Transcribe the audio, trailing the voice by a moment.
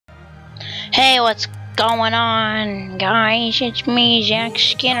Hey, what's going on, guys? It's me, Jack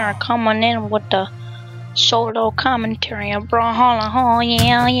Skinner, coming in with the solo commentary of Brawl Halla. Oh,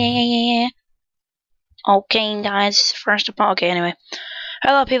 yeah. Okay, guys, first of all, anyway.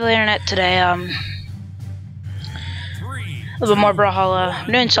 Hello, people of the internet. Today, a little bit more Brawl Halla.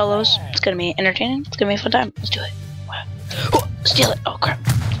 I'm doing solos. It's gonna be entertaining. It's gonna be a fun time. Let's do it. Oh, steal it. Oh, crap.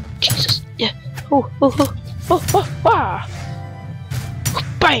 Jesus. Yeah. Ah.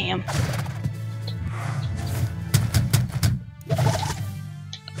 Bam.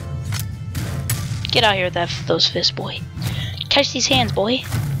 Get out here with those fists, boy. Catch these hands, boy.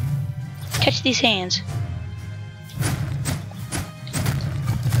 Catch these hands.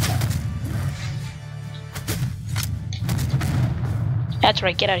 That's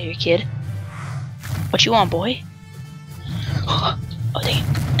right, get out of here, kid. What you want, boy? Oh, dang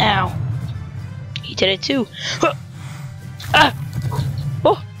it. Ow. He did it too. Ah.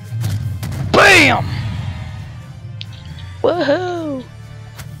 Oh. Bam! Woohoo!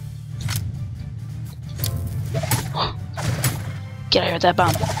 Get out here with that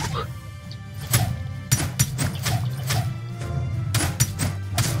bomb.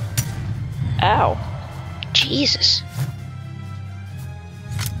 Ow. Jesus.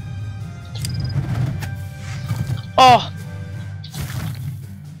 Oh.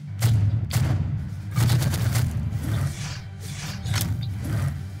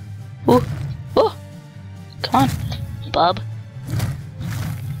 Ooh. Ooh. Come on, bub.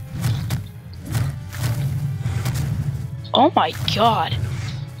 Oh my god.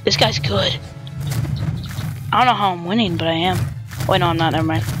 This guy's good. I don't know how I'm winning, but I am. Wait, no, I'm not. Never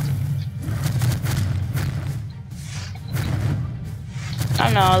mind. I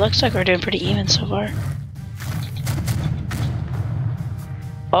don't know. It looks like we're doing pretty even so far.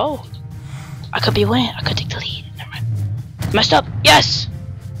 Oh. I could be winning. I could take the lead. Never mind. Messed up. Yes!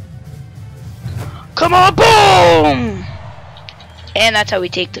 Come on, boom! And that's how we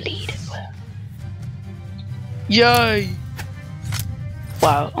take the lead. Yay!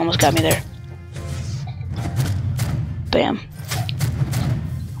 Wow, almost got me there. Bam.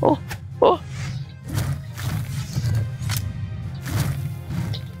 Oh.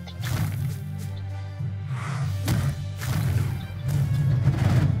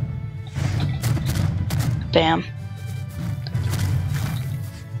 Bam.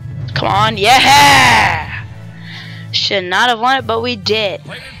 Come on, yeah! Should not have won it, but we did.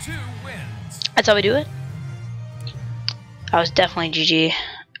 That's how we do it. I was definitely GG.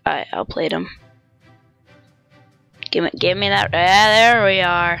 I outplayed him. Give me that. Yeah, there we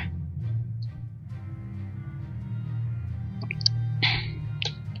are.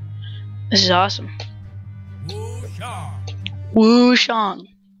 This is awesome. Woo Shang.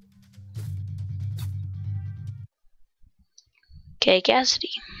 Okay,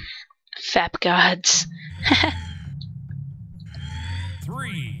 Cassidy. Fap gods.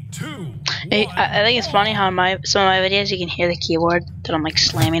 3, 2, 1. I think it's funny how in some of my videos you can hear the keyboard that I'm like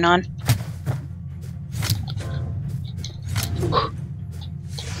slamming on.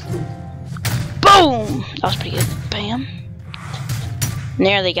 Boom! That was pretty good. Bam.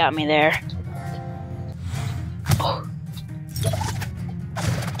 Nearly got me there. Oh.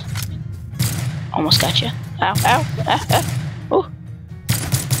 Almost got you. Ow, ow, ah, ah. Oh.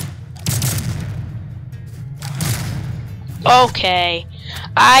 Okay.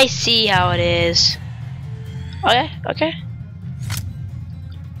 I see how it is. Okay.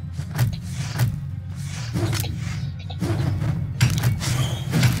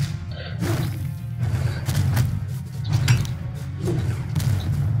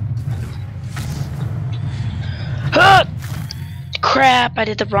 Huh! Crap, I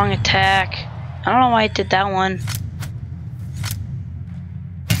did the wrong attack. I don't know why I did that one.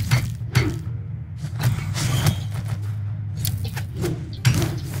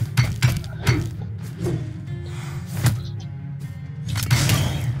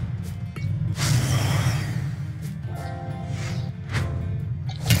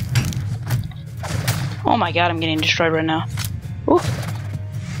 Oh my god, I'm getting destroyed right now. Ooh.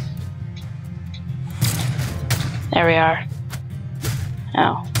 There we are.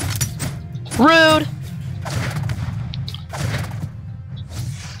 Ow. Rude!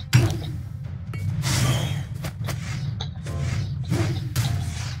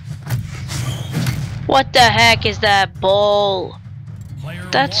 What the heck is that bull?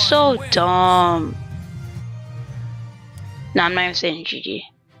 That's so dumb. No, I'm not even saying GG.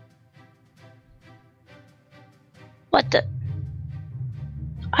 What the?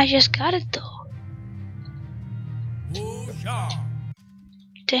 I just got it though.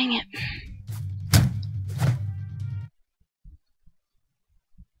 Dang it.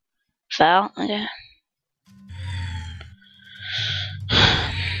 Foul? Okay.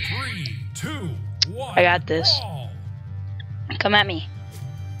 3, 2, 1. I got this. Brawl. Come at me.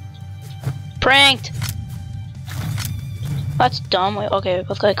 Pranked! That's dumb. Wait, okay, we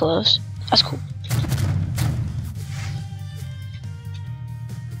both got gloves. That's cool.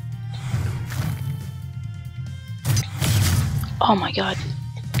 Oh my god.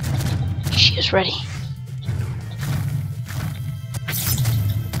 She is ready.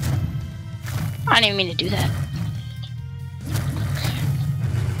 I didn't even mean to do that.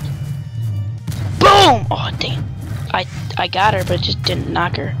 Boom! Oh dang. I got her, but it just didn't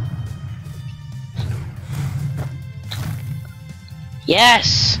knock her.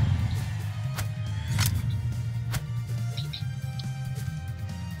 Yes!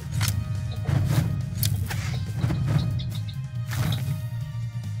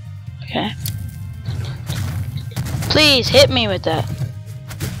 Okay. Please hit me with that.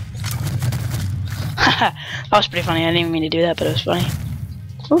 That was pretty funny. I didn't even mean to do that, but it was funny.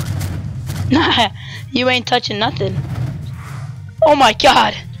 Ooh. Nah, you ain't touching nothing. Oh my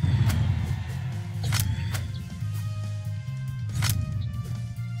god!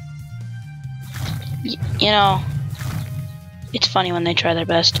 You know, it's funny when they try their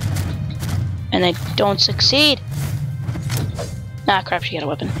best and they don't succeed. Nah, crap, she got a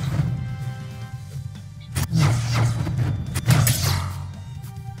weapon.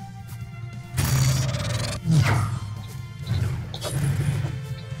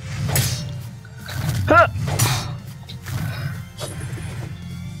 Huh.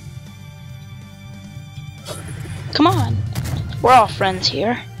 Come on, we're all friends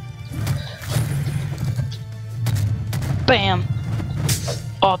here. Bam!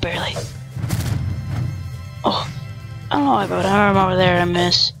 Oh, barely. Oh, I don't know why, but I'm over there and I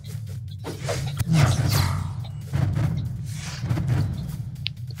miss.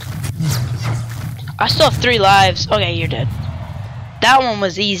 I still have 3 lives. Okay, you're dead. That one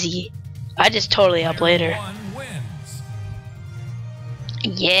was easy. I just totally outplayed her.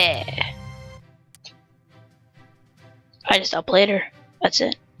 Yeah. I just outplayed her. That's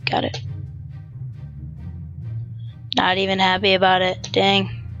it. Got it. Not even happy about it. Dang.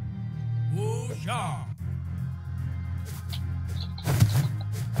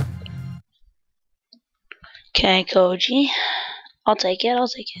 Okay, Koji. I'll take it. I'll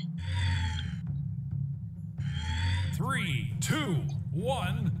take it. 3, 2,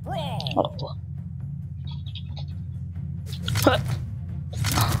 1, brawl. Oh. Huh.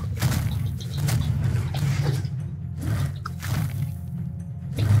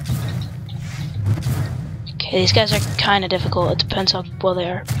 Okay, these guys are kind of difficult. It depends how well they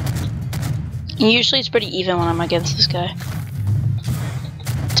are. And usually it's pretty even when I'm against this guy.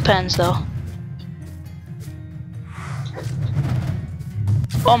 Depends though.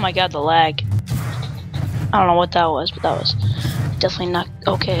 Oh my god, the lag. I don't know what that was, but that was definitely not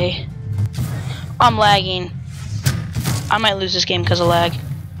okay. I'm lagging. I might lose this game because of lag.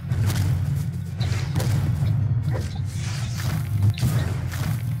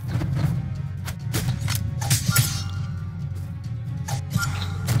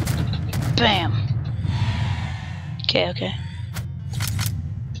 Bam. Okay, okay.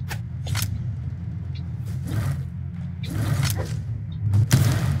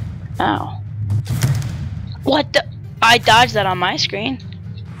 Ow. What the? I dodged that on my screen.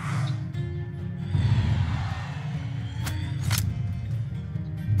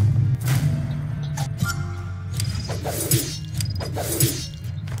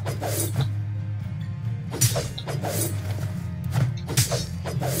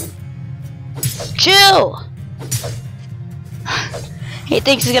 Chill! He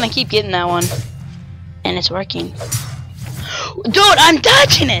thinks he's gonna keep getting that one. And it's working. Dude, I'm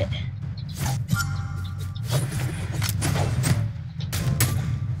dodging it!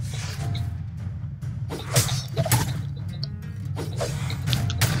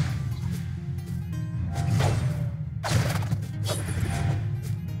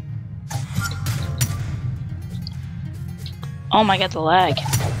 Oh my god, the lag.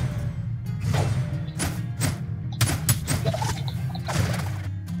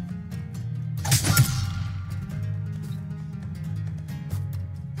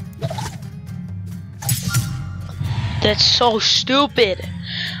 That's so stupid.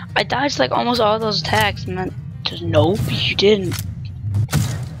 I dodged like almost all of those attacks and then just nope, you didn't.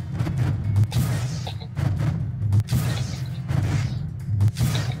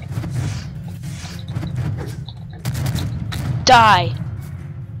 Die.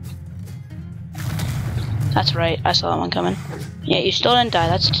 That's right, I saw that one coming. Yeah, you still didn't die,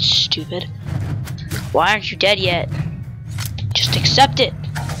 that's stupid. Why aren't you dead yet? Just accept it.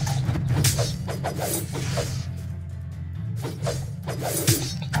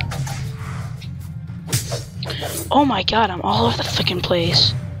 Oh my god, I'm all over the freaking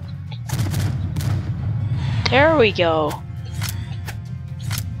place. There we go.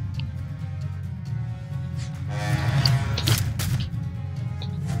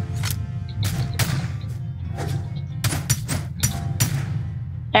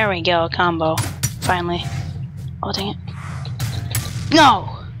 There we go, combo. Finally. Oh, dang it.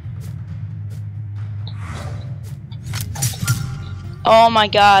 No! Oh my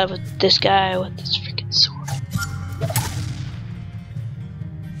god, with this guy with this freaking sword.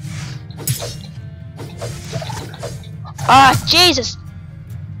 Ah, Jesus!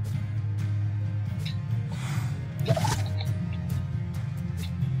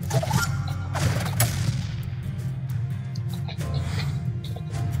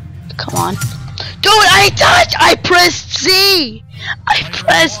 Come on. Dude, I pressed Z! I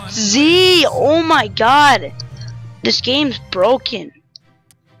pressed Z! Oh my god! This game's broken.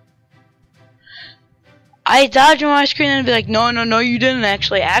 I dodged on my screen and be like, no, you didn't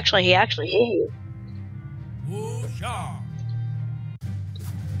actually. Actually, he actually hit you. Oh,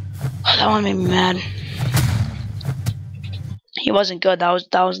 that one made me mad. He wasn't good. That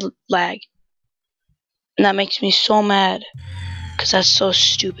was lag. And that makes me so mad. Cause that's so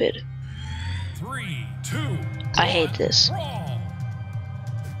stupid. 3, 2, 1, I hate this. brawl.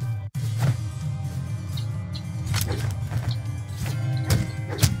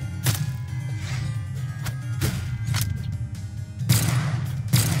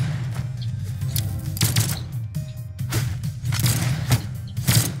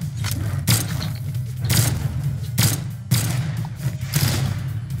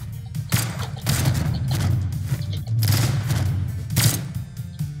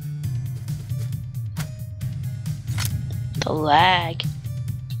 The lag.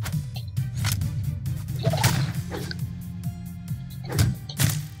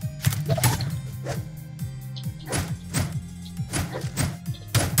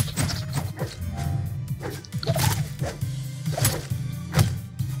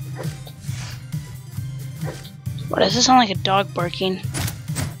 What does this sound like? A dog barking?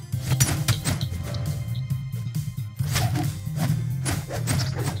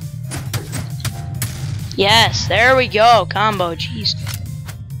 Yes, there we go. Combo, jeez.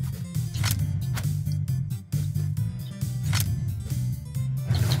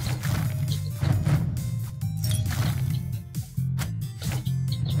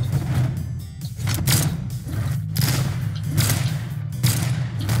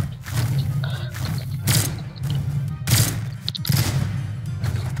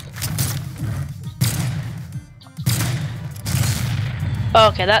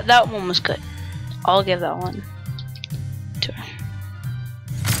 Okay, that one was good. I'll give that one to her.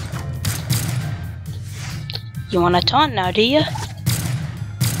 You want to taunt now, do you?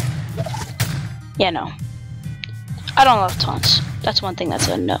 Yeah, no. I don't love taunts. That's one thing that's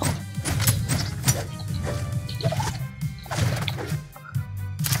a no.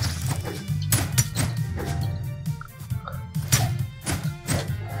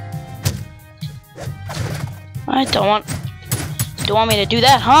 I don't want me to do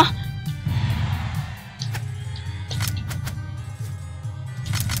that, huh?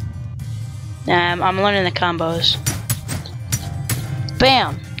 I'm learning the combos.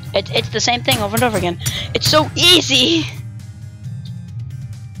 Bam! It's the same thing over and over again. It's so easy!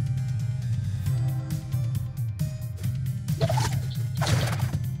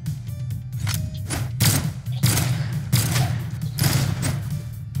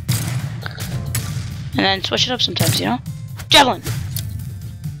 And then switch it up sometimes, you know? Javelin!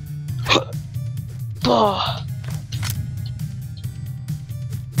 Oh.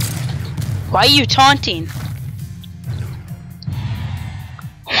 Why are you taunting?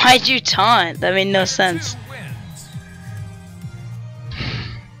 Why'd you taunt? That made no sense.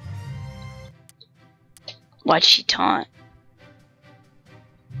 Why'd she taunt?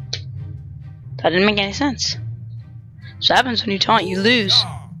 That didn't make any sense. So what happens when you taunt, you lose.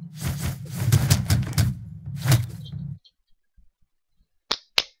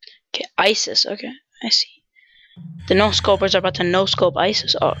 Okay, ISIS, okay, I see. The no-scopers are about to no-scope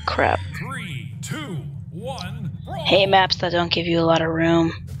ISIS. Oh crap. 3, 2, 1, brawl. Hate maps that don't give you a lot of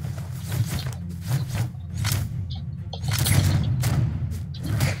room.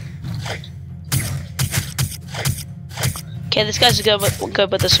 Okay, this guy's good with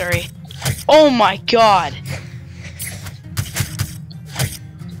the Surrey. Oh my god!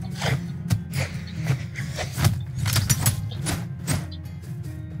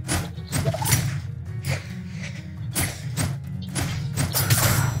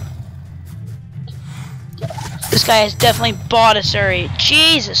 This guy has definitely bought a Surrey.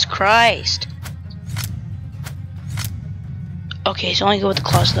 Jesus Christ. Okay, so only go with the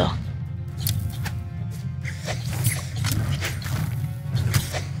claws though.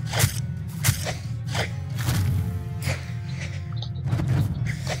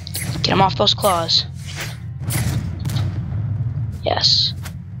 Get him off those claws. Yes.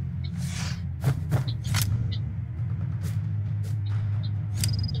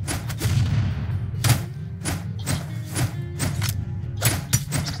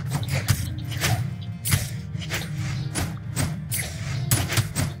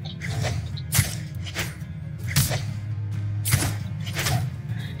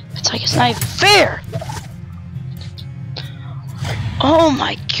 Like it's not even fair. Oh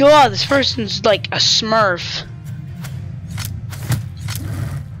my god, this person's like a smurf.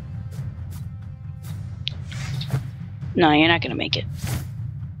 No, you're not gonna make it.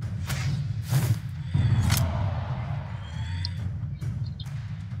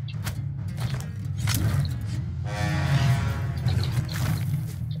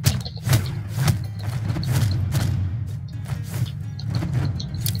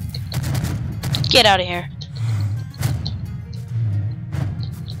 Get out of here.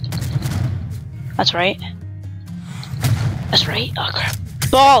 That's right. That's right. Oh crap.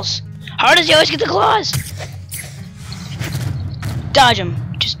 Balls! How does he always get the claws? Dodge him.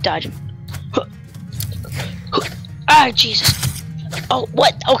 Just dodge him. Ah, Jesus. Oh,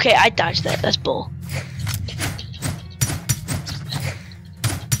 what? Okay, I dodged that. That's bull.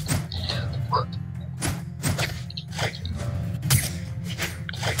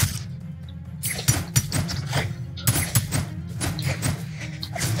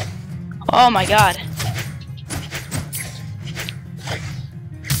 Oh my god.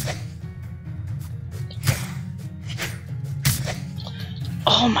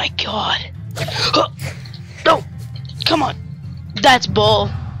 Oh my god. No! Come on. That's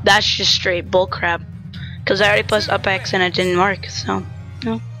bull. That's just straight bull crap. Because I already pressed up X and it didn't work, so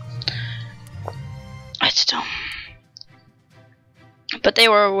no. It's dumb. But they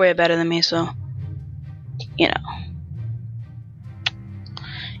were way better than me, so you know.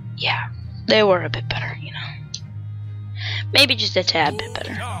 Yeah. They were a bit better, you know. Maybe just a tad bit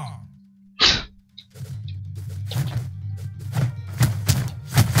better.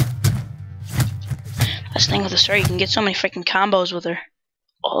 That's the thing with the story, you can get so many freaking combos with her.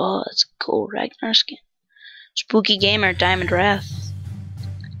 Oh, that's a cool Ragnar skin. Spooky Gamer, Diamond Wrath.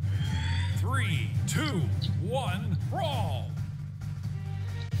 3, 2, 1, brawl!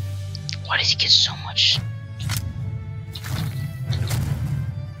 Why does he get so much?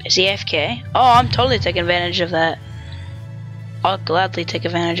 Is he AFK? Oh, I'm totally taking advantage of that. I'll gladly take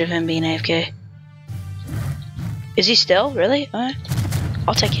advantage of him being AFK. Is he still? Really? Alright.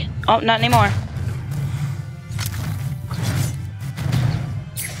 I'll take it. Oh, not anymore.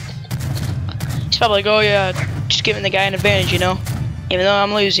 He's probably like, oh yeah, just giving the guy an advantage, you know? Even though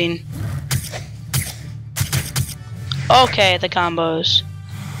I'm losing. Okay, the combos.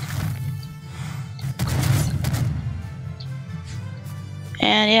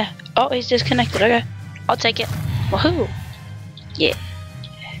 And yeah. Oh, he's disconnected. Okay. I'll take it. Woohoo. Yeah.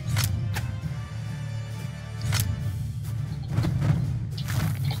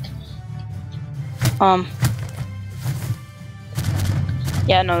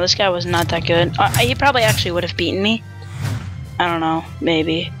 Yeah, no, this guy was not that good. He probably actually would have beaten me. I don't know.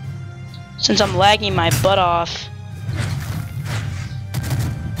 Maybe. Since I'm lagging my butt off.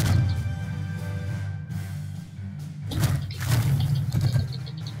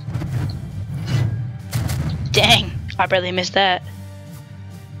 Dang, I barely missed that.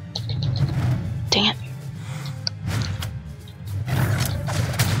 Dang it.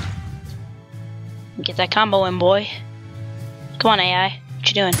 Get that combo in, boy. Come on, AI. What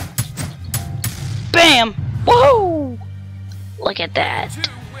you doing? Bam! Woohoo! Look at that.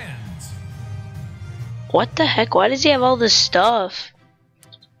 What the heck? Why does he have all this stuff?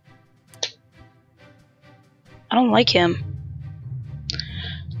 I don't like him.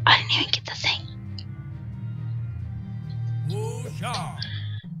 I didn't even get the thing.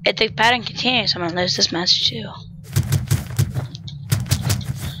 If the pattern continues, I'm gonna lose this match too.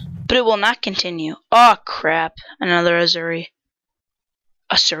 But it will not continue. Oh crap. Another Azuri.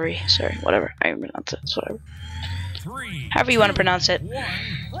 Asuri, sorry, whatever. I can pronounce it. It's whatever. However you want to pronounce it.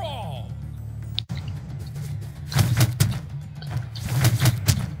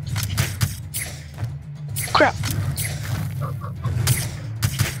 Crap.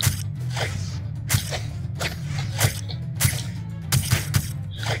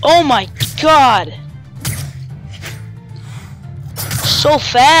 Oh my god! So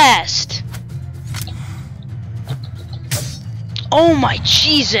fast! Oh my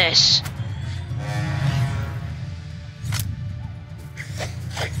Jesus!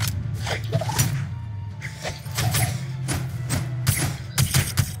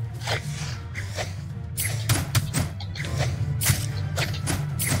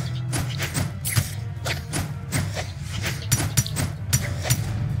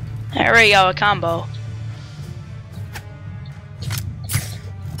 There we go, a combo.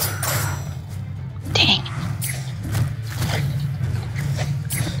 Dang.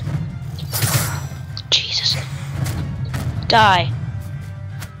 Jesus. Die.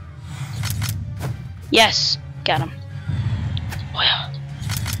 Yes, got him. Oh, yeah.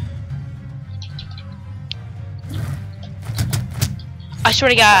 I swear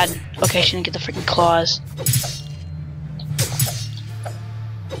to God. Okay, she didn't get the freaking claws.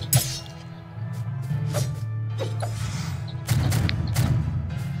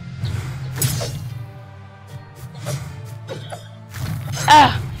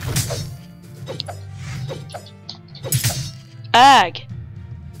 Ah! Ag!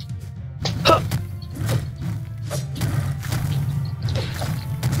 Huh.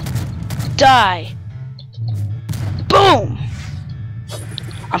 Die! Boom!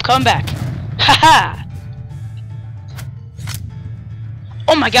 I'm coming back. Haha!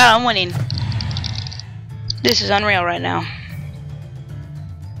 Oh my God, I'm winning. This is unreal right now.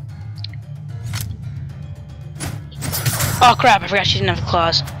 Oh crap, I forgot she didn't have the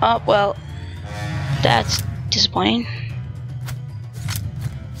claws. Oh, well, that's disappointing.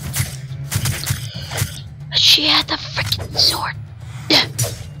 She had the freaking sword.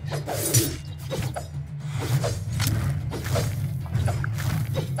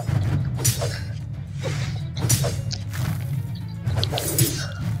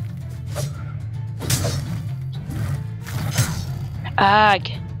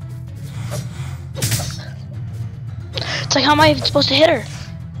 Ag. It's like, how am I even supposed to hit her?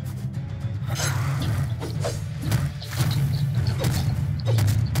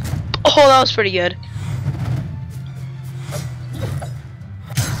 Oh, that was pretty good.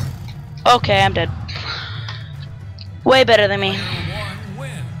 Okay, I'm dead. Way better than me. One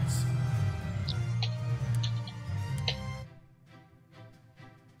wins.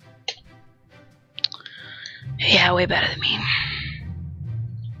 Yeah, way better than me.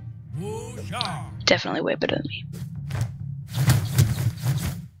 Woo-sha. Definitely way better than me.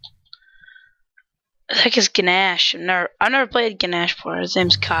 The heck is Ganesh? I've never played Ganesh before. His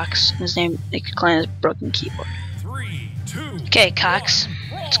name's Cox. His clan is Broken Keyboard. 3, 2. Okay, Cox.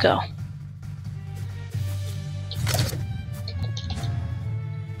 Let's go.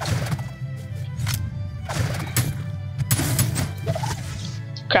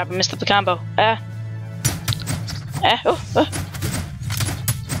 Crap, I messed up the combo. Ah. Ah, oh, oh.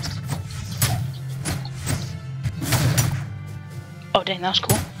 Oh, dang, that was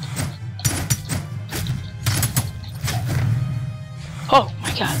cool. Oh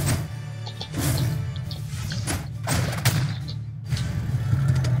my God.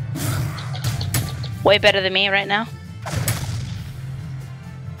 Way better than me right now.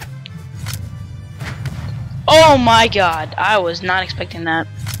 Oh my God, I was not expecting that.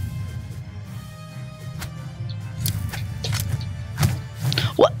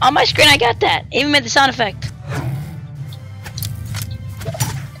 What? On my screen I got that. It even made the sound effect.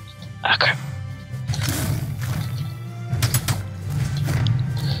 Oh crap.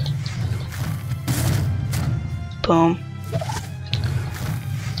 Boom.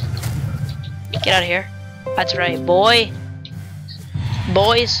 Get out of here. That's right, boy.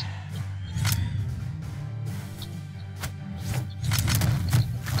 Boys.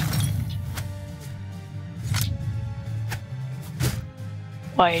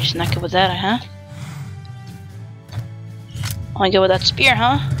 Why, you're just not good with that, huh? Only good with that spear,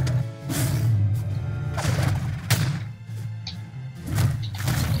 huh?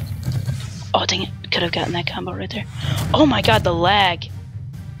 Oh, dang it. Could have gotten that combo right there. Oh my God, the lag.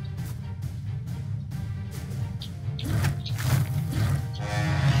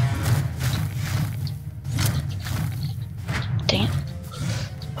 Dang it.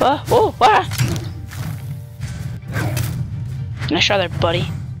 Oh, oh, ah. Nice try there, buddy.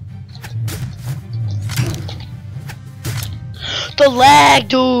 The lag,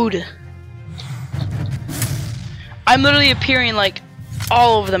 dude! I'm literally appearing like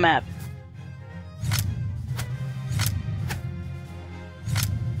all over the map.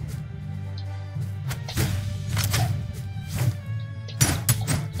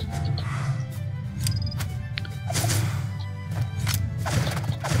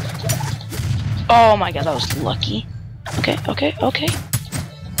 Oh my God, that was lucky. Okay, okay, okay.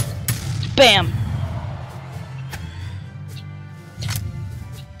 Bam.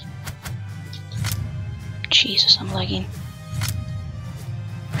 Jesus, I'm lagging.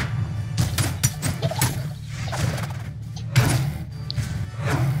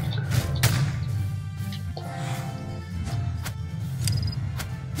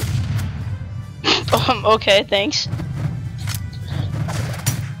 Okay, thanks. I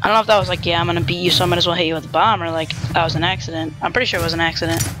don't know if that was like, yeah, I'm gonna beat you, so I might as well hit you with a bomb, or like, that was an accident. I'm pretty sure it was an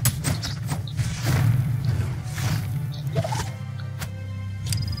accident.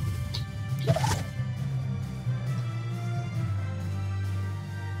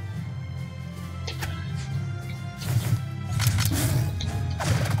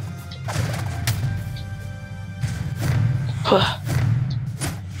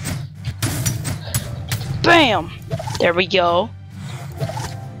 Bam! There we go.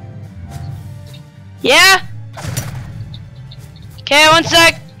 Yeah? Okay, 1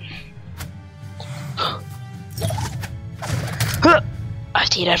 sec. I have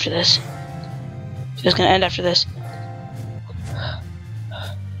to eat after this. It's gonna end after this.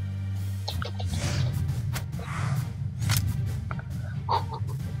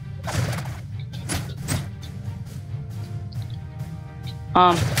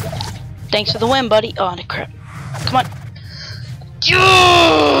 Thanks for the win, buddy. Oh, crap. Come on.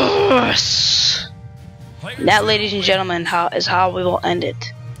 Yes! And that, ladies and gentlemen, is how we will end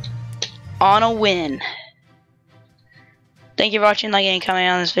it. On a win. Thank you for watching, liking, and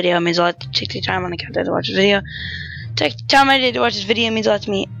commenting on this video. It means a lot to take the time on the countdown to watch this video. Take the time I did to watch this video. It means a lot to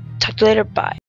me. Talk to you later. Bye.